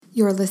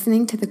You're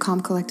listening to the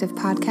Calm Collective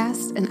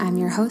podcast, and I'm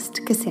your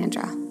host,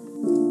 Cassandra.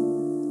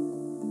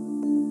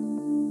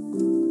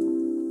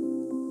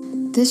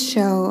 This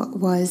show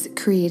was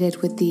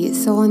created with the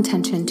sole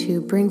intention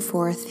to bring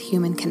forth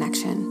human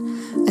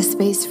connection, a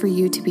space for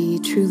you to be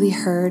truly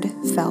heard,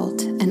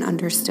 felt, and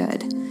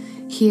understood.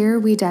 Here,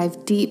 we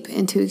dive deep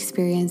into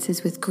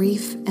experiences with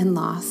grief and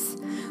loss,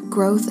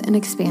 growth and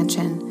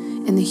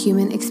expansion, and the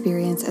human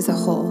experience as a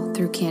whole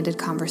through candid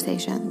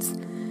conversations.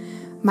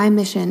 My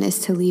mission is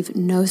to leave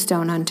no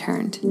stone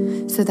unturned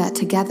so that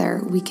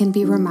together we can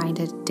be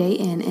reminded day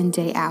in and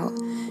day out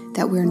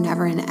that we're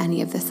never in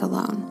any of this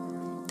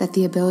alone, that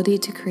the ability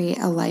to create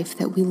a life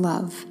that we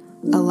love,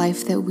 a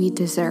life that we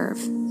deserve,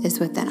 is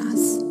within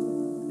us.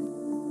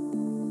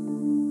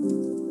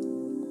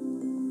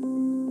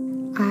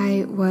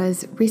 I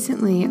was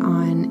recently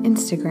on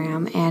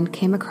Instagram and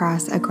came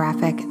across a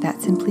graphic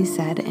that simply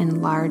said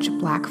in large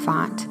black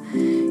font,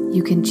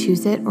 "You can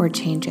choose it or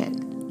change it.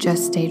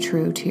 Just stay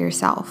true to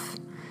yourself."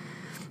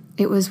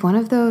 It was one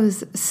of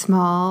those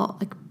small,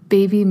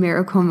 baby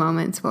miracle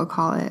moments, we'll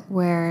call it,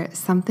 where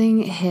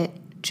something hit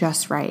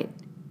just right.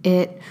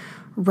 It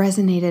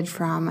resonated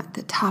from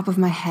the top of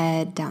my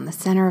head, down the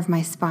center of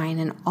my spine,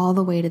 and all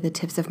the way to the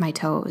tips of my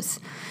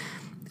toes.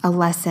 A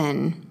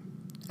lesson,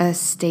 a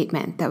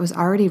statement that was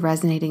already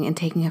resonating and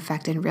taking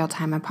effect in real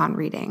time upon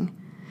reading.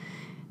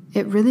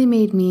 It really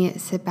made me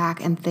sit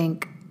back and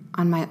think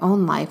on my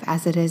own life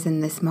as it is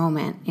in this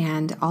moment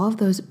and all of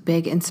those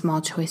big and small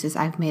choices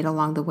I've made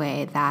along the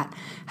way that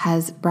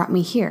has brought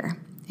me here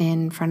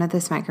in front of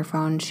this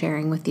microphone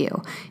sharing with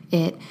you.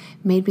 It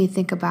made me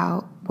think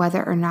about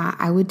whether or not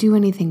I would do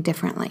anything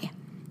differently.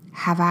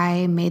 Have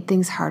I made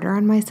things harder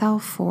on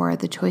myself for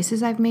the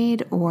choices I've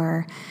made,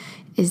 or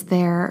is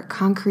there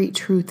concrete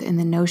truth in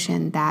the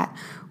notion that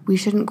we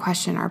shouldn't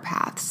question our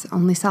paths,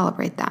 only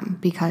celebrate them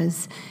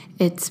because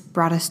it's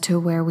brought us to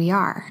where we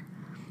are?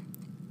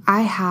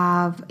 I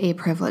have a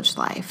privileged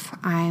life.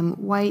 I'm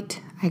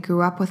white. I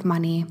grew up with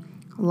money,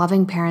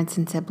 loving parents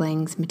and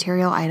siblings.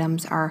 Material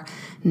items are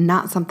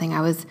not something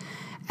I was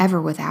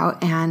ever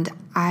without, and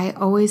I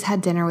always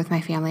had dinner with my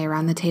family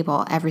around the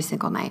table every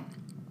single night.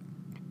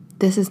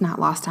 This is not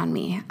lost on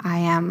me. I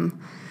am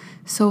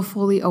so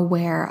fully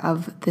aware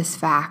of this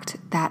fact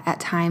that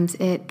at times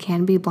it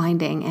can be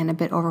blinding and a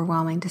bit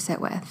overwhelming to sit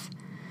with.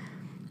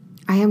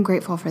 I am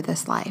grateful for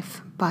this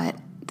life, but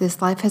this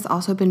life has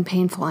also been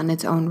painful in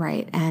its own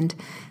right, and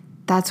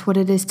that's what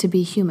it is to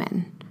be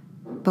human.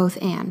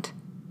 Both and.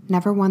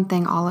 Never one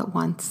thing all at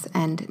once,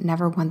 and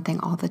never one thing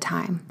all the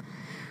time.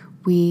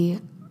 We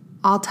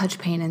all touch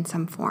pain in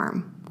some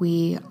form.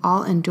 We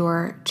all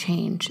endure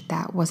change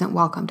that wasn't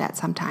welcomed at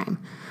some time.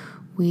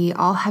 We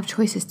all have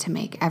choices to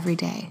make every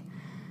day.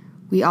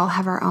 We all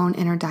have our own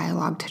inner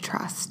dialogue to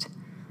trust.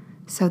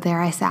 So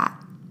there I sat,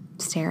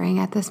 staring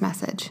at this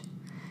message.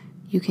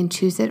 You can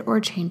choose it or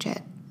change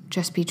it.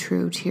 Just be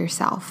true to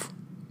yourself.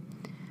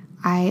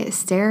 I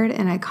stared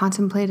and I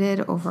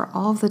contemplated over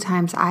all of the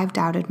times I've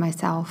doubted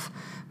myself,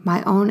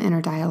 my own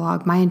inner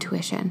dialogue, my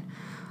intuition.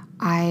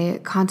 I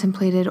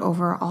contemplated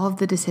over all of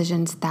the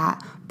decisions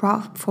that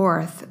brought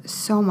forth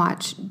so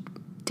much,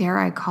 dare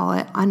I call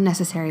it,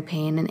 unnecessary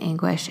pain and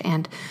anguish,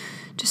 and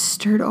just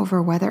stirred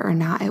over whether or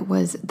not it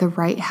was the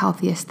right,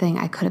 healthiest thing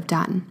I could have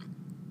done.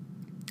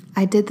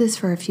 I did this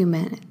for a few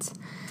minutes,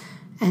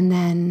 and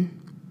then,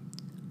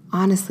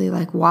 honestly,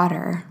 like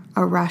water,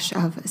 a rush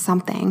of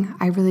something,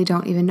 I really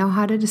don't even know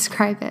how to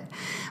describe it,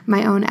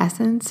 my own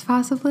essence,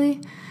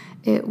 possibly,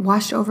 it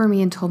washed over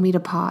me and told me to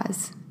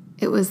pause.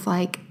 It was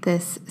like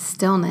this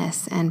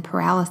stillness and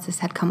paralysis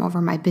had come over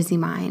my busy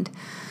mind,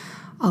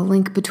 a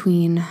link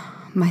between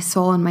my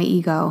soul and my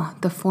ego,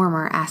 the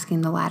former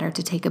asking the latter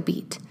to take a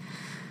beat.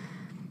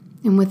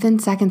 And within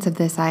seconds of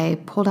this, I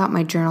pulled out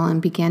my journal and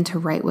began to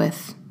write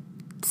with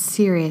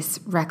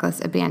serious,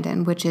 reckless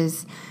abandon, which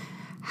is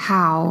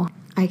how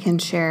I can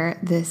share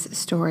this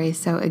story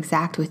so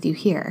exact with you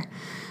here.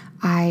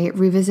 I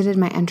revisited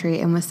my entry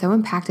and was so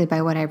impacted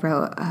by what I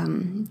wrote,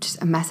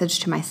 just a message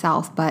to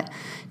myself. But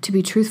to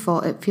be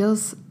truthful, it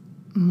feels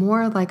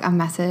more like a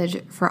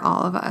message for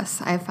all of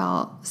us. I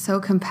felt so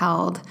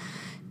compelled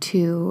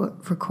to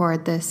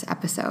record this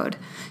episode.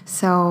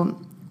 So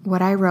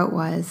what I wrote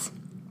was,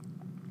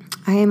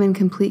 I am in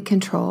complete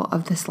control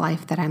of this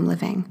life that I'm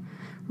living.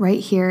 Right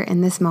here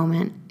in this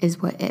moment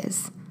is what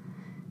is.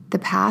 The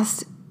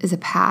past is a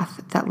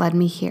path that led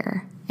me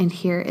here, and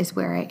here is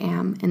where I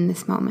am in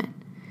this moment.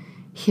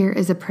 Here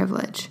is a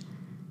privilege.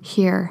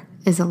 Here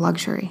is a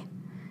luxury.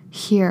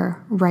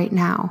 Here, right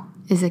now,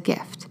 is a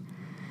gift.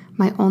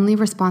 My only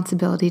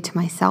responsibility to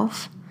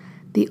myself,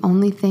 the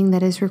only thing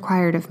that is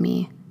required of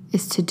me,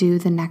 is to do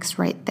the next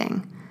right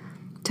thing,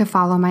 to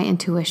follow my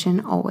intuition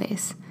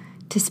always,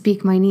 to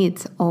speak my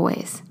needs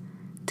always,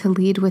 to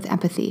lead with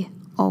empathy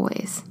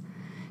always,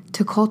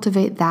 to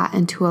cultivate that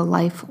into a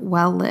life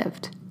well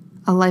lived,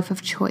 a life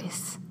of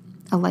choice,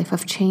 a life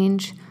of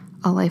change,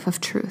 a life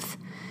of truth.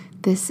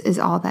 This is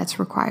all that's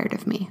required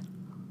of me.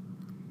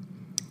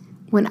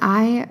 When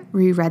I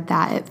reread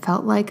that, it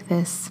felt like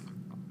this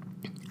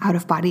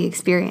out-of-body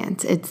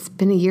experience. It's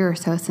been a year or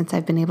so since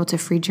I've been able to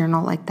free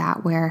journal like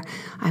that, where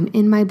I'm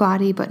in my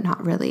body, but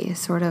not really,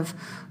 sort of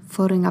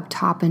floating up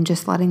top and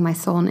just letting my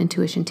soul and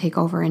intuition take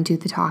over and do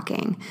the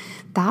talking.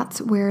 That's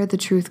where the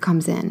truth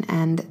comes in,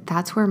 and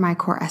that's where my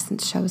core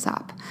essence shows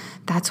up.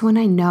 That's when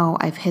I know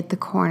I've hit the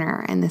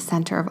corner in the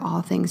center of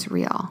all things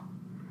real.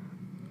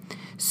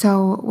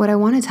 So what I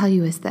want to tell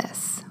you is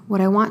this. What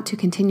I want to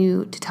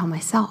continue to tell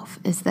myself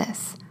is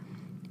this.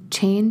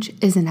 Change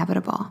is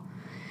inevitable.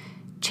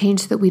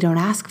 Change that we don't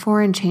ask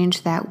for and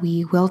change that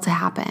we will to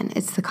happen.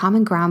 It's the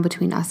common ground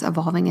between us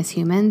evolving as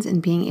humans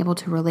and being able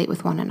to relate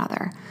with one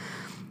another.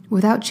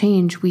 Without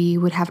change, we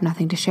would have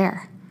nothing to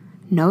share,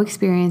 no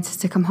experiences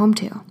to come home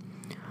to.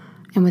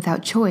 And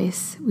without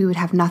choice, we would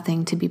have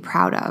nothing to be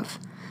proud of,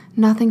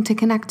 nothing to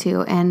connect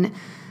to, and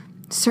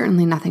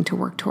certainly nothing to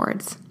work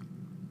towards.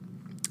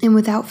 And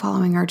without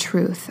following our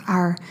truth,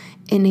 our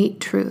innate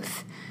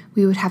truth,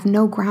 we would have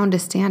no ground to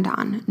stand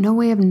on, no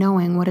way of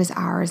knowing what is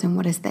ours and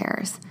what is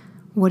theirs,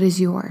 what is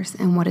yours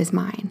and what is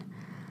mine.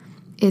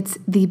 It's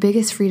the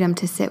biggest freedom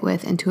to sit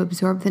with and to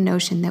absorb the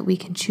notion that we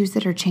can choose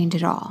it or change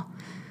it all.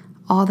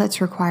 All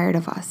that's required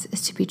of us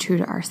is to be true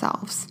to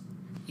ourselves.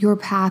 Your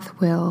path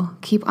will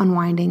keep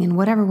unwinding in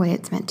whatever way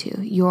it's meant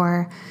to.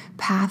 Your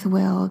path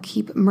will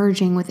keep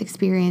merging with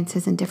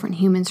experiences and different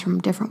humans from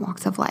different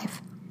walks of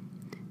life.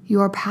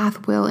 Your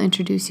path will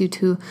introduce you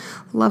to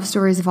love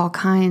stories of all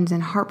kinds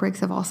and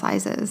heartbreaks of all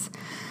sizes.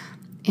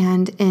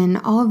 And in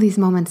all of these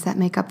moments that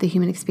make up the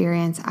human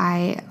experience,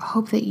 I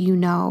hope that you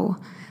know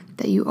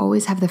that you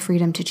always have the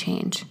freedom to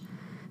change,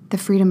 the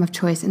freedom of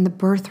choice, and the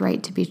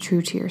birthright to be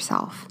true to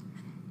yourself.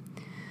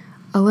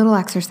 A little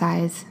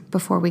exercise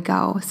before we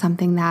go,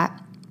 something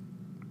that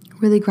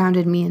really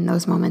grounded me in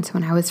those moments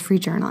when I was free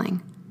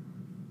journaling.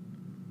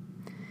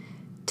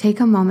 Take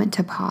a moment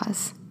to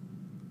pause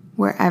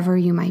wherever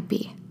you might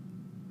be.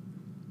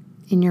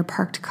 In your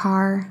parked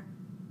car,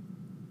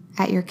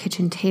 at your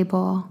kitchen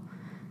table,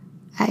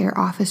 at your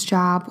office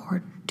job,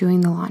 or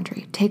doing the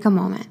laundry. Take a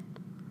moment.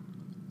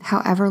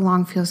 However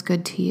long feels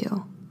good to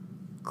you.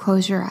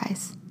 Close your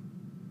eyes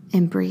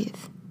and breathe.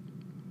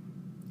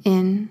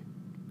 In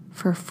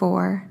for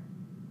 4,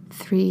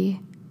 3,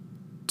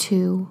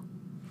 2,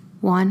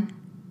 1.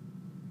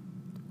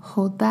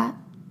 Hold that.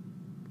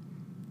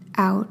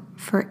 Out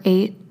for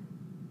 8,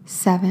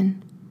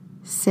 7,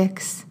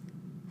 6,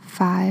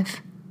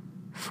 5,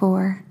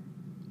 4,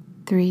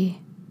 3,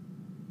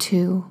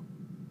 2,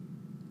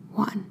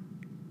 1.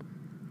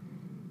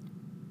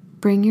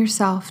 Bring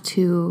yourself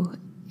to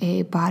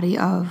a body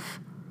of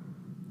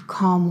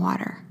calm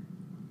water.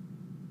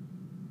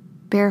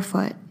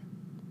 Barefoot,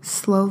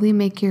 slowly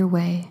make your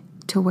way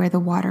to where the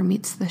water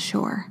meets the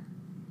shore.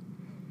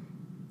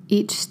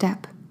 Each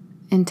step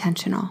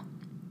intentional.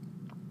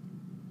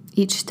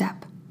 Each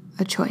step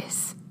a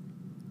choice.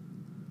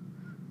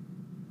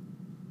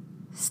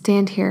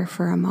 Stand here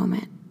for a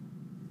moment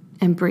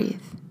and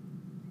breathe.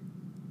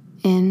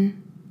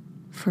 In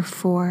for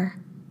 4,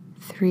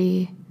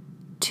 3,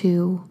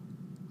 2,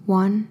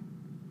 1.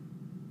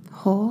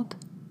 Hold.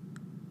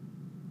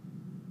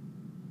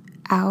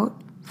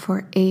 Out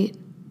for 8,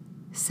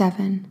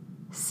 7,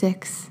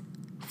 6,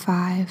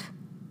 5,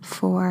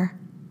 4,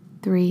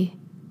 3,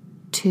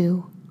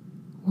 2,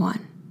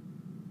 1.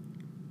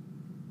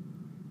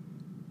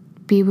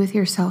 Be with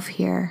yourself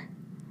here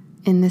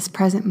in this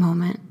present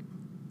moment.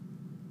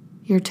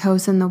 Your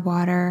toes in the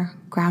water,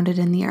 grounded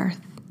in the earth.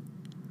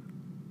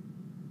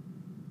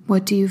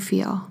 What do you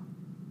feel?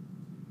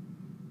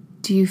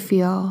 Do you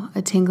feel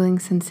a tingling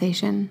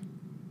sensation,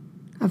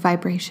 a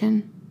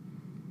vibration?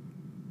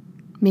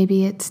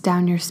 Maybe it's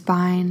down your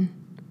spine,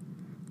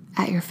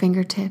 at your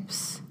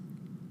fingertips,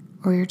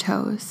 or your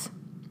toes.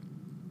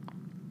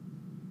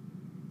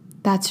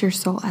 That's your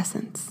soul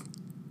essence.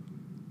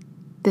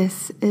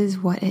 This is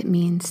what it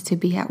means to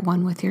be at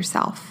one with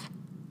yourself.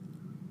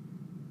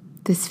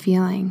 This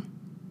feeling,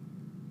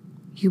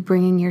 you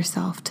bringing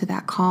yourself to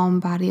that calm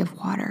body of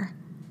water,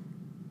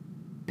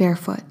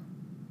 barefoot,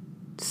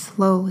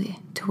 slowly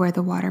to where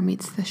the water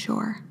meets the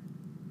shore.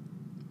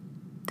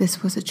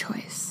 This was a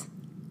choice.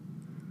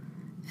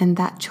 And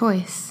that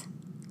choice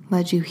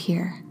led you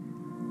here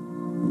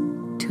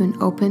to an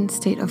open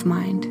state of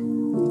mind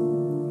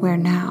where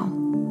now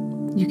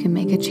you can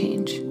make a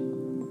change,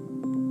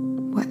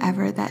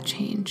 whatever that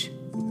change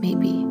may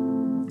be.